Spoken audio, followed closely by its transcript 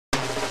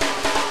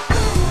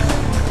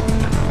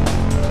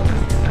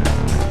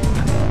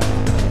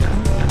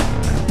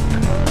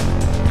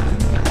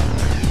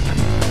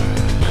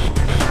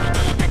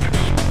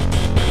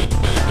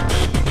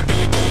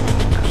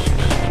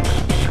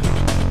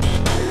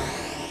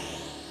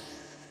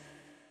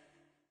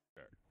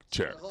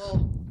Check.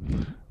 Hall,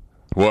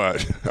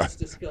 What? let's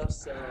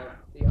discuss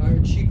the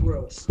Iron Sheik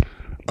roast.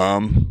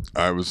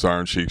 I was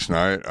Iron Sheik's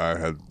night. I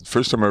had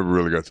first time I ever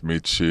really got to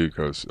meet Sheik.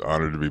 I was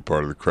honored to be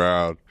part of the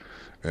crowd,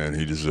 and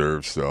he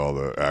deserves all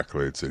the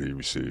accolades that he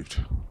received.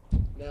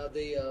 Now,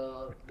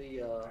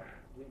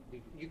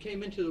 you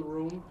came into the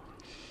room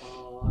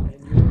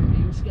and you were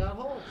being Scott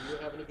Hall. You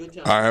were having a good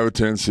I time. have a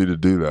tendency to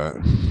do that.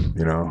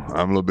 You know,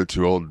 I'm a little bit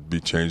too old to be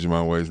changing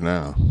my ways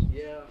now.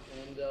 Yeah,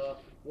 and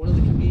one of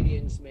the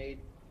comedians made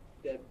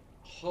that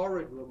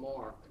horrid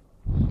remark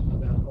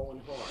about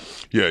Owen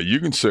Hart. Yeah, you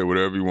can say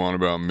whatever you want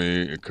about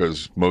me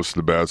because most of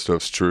the bad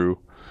stuff's true,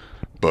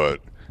 but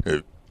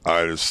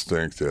I just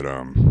think that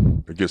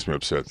it gets me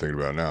upset thinking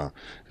about it now.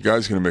 The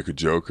guy's going to make a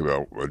joke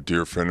about a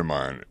dear friend of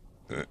mine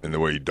and the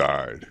way he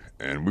died.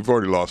 And we've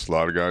already lost a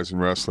lot of guys in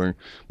wrestling,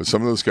 but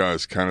some of those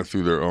guys kind of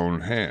threw their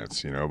own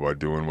hands, you know, by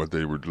doing what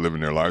they were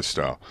living their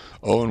lifestyle.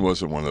 Owen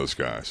wasn't one of those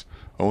guys.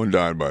 Owen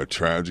died by a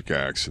tragic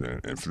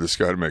accident, and for this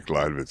guy to make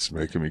light of it's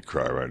making me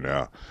cry right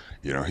now.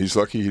 You know, he's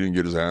lucky he didn't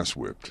get his ass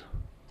whipped.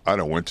 I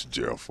don't went to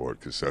jail for it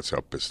because that's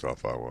how pissed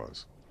off I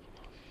was.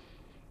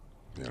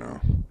 You know,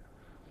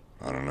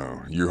 I don't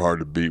know. You're hard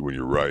to beat when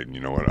you're right, and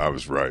you know what? I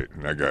was right.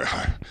 And that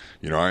guy,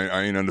 you know,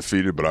 I ain't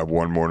undefeated, but I've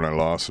won more than I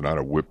lost, and I'd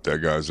have whipped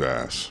that guy's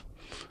ass.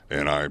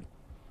 And I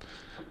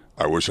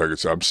wish I could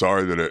say, I'm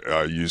sorry that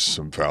I used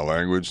some foul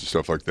language and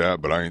stuff like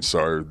that, but I ain't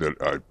sorry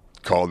that I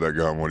called that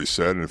guy on what he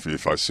said. And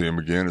if I see him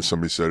again, if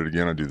somebody said it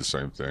again, I'd do the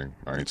same thing.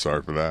 I ain't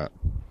sorry for that.